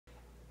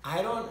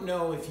I don't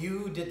know if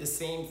you did the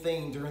same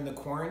thing during the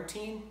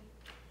quarantine,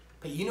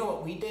 but you know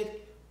what we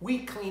did? We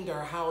cleaned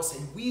our house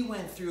and we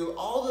went through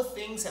all the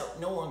things that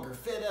no longer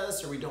fit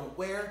us or we don't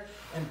wear.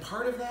 And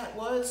part of that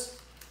was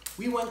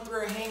we went through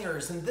our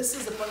hangers, and this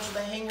is a bunch of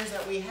the hangers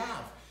that we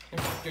have. In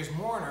fact, there's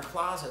more in our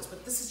closets,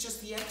 but this is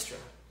just the extra.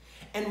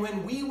 And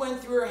when we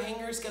went through our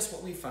hangers, guess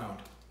what we found?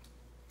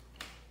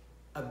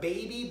 A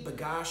baby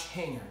bagash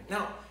hanger.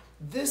 Now,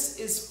 this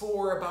is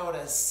for about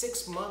a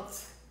 6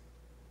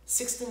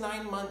 to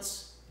 9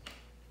 months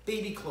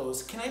baby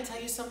clothes. Can I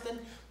tell you something?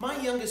 My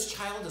youngest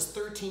child is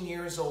 13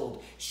 years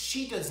old.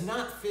 She does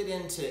not fit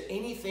into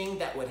anything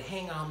that would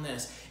hang on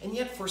this. And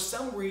yet, for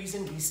some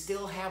reason, we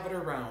still have it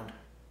around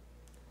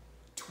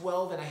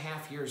 12 and a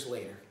half years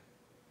later.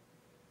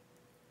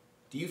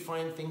 Do you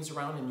find things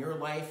around in your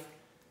life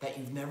that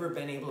you've never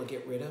been able to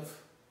get rid of?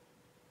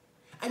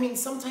 I mean,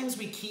 sometimes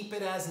we keep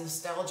it as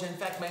nostalgia. In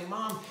fact, my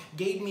mom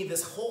gave me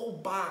this whole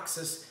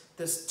box,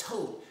 this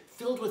tote,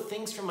 filled with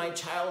things from my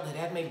childhood. It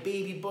had my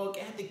baby book,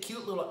 it had the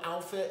cute little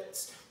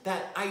outfits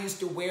that I used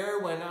to wear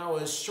when I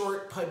was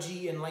short,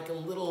 pudgy, and like a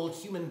little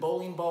human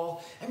bowling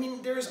ball. I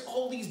mean, there's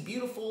all these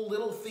beautiful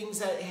little things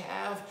that I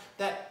have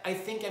that I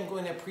think I'm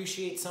going to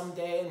appreciate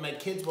someday and my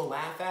kids will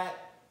laugh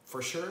at,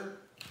 for sure.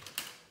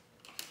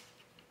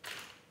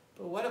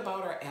 But what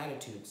about our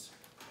attitudes?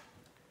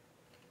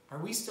 Are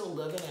we still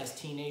living as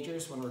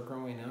teenagers when we're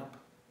growing up?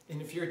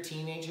 And if you're a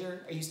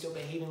teenager, are you still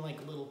behaving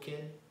like a little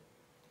kid?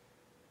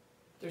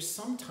 There's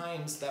some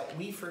times that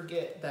we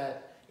forget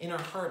that in our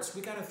hearts,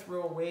 we got to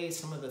throw away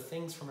some of the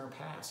things from our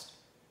past.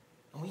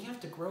 And we have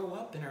to grow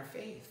up in our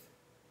faith.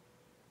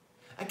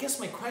 I guess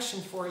my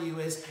question for you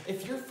is,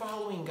 if you're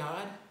following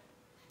God,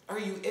 are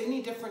you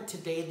any different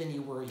today than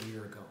you were a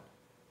year ago?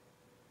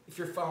 If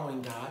you're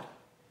following God,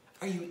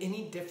 are you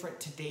any different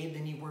today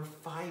than you were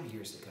 5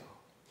 years ago?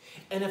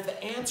 And if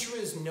the answer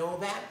is no,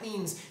 that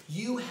means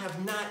you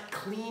have not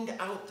cleaned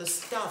out the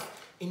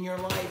stuff in your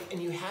life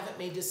and you haven't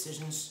made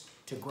decisions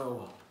to grow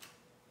up.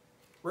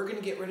 We're going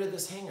to get rid of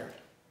this hanger.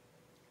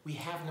 We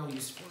have no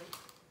use for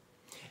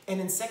it.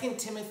 And in 2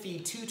 Timothy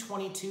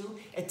 2:22,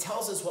 it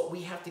tells us what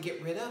we have to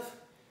get rid of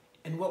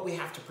and what we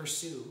have to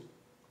pursue.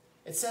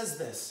 It says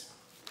this: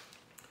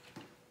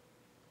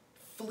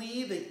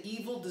 flee the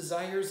evil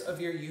desires of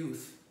your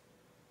youth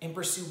and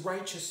pursue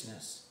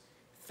righteousness,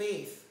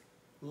 faith,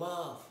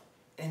 love,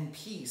 and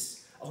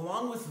peace,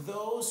 along with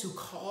those who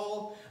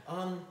call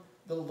on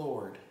the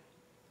Lord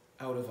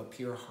out of a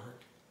pure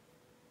heart.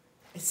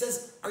 It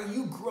says, are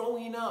you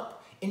growing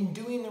up in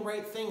doing the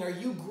right thing? Are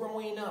you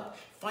growing up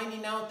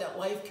finding out that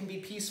life can be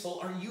peaceful?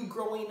 Are you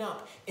growing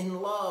up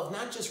in love,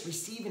 not just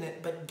receiving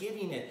it, but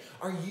giving it?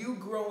 Are you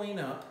growing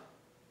up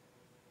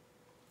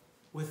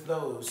with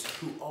those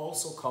who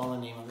also call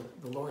on the name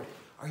of the Lord?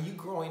 Are you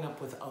growing up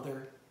with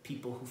other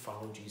people who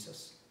follow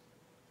Jesus?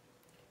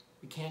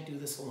 We can't do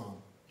this alone.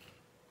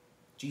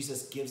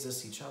 Jesus gives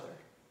us each other.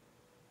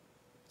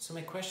 So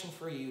my question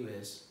for you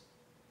is,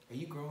 are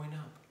you growing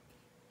up?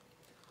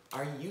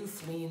 Are you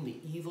fleeing the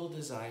evil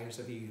desires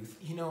of your youth?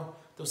 You know,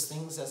 those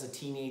things as a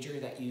teenager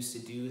that you used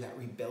to do, that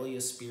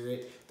rebellious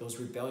spirit, those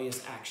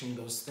rebellious action,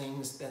 those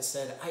things that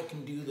said, I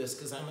can do this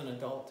because I'm an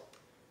adult.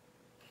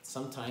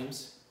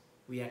 Sometimes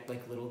we act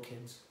like little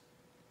kids.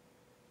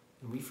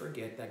 And we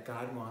forget that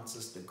God wants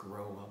us to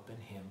grow up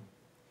in Him.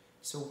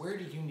 So where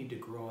do you need to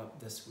grow up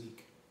this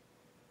week?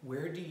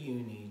 Where do you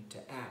need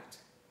to act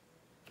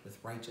with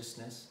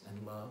righteousness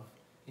and love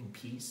and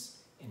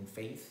peace and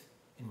faith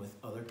and with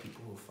other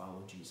people who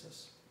follow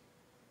Jesus?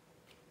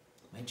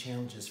 My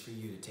challenge is for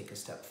you to take a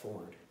step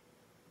forward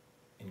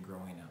in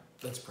growing up.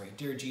 Let's pray.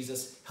 Dear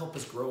Jesus, help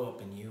us grow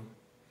up in you.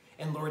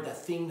 And Lord,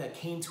 that thing that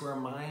came to our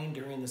mind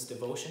during this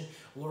devotion,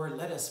 Lord,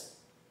 let us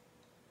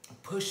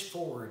push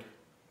forward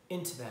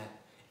into that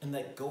and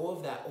let go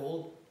of that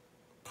old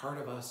part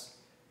of us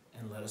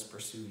and let us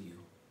pursue you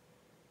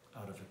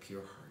out of a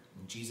pure heart.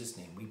 In Jesus'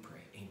 name we pray.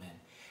 Amen.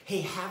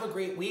 Hey, have a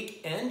great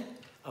week, and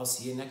I'll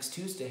see you next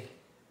Tuesday.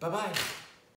 Bye-bye.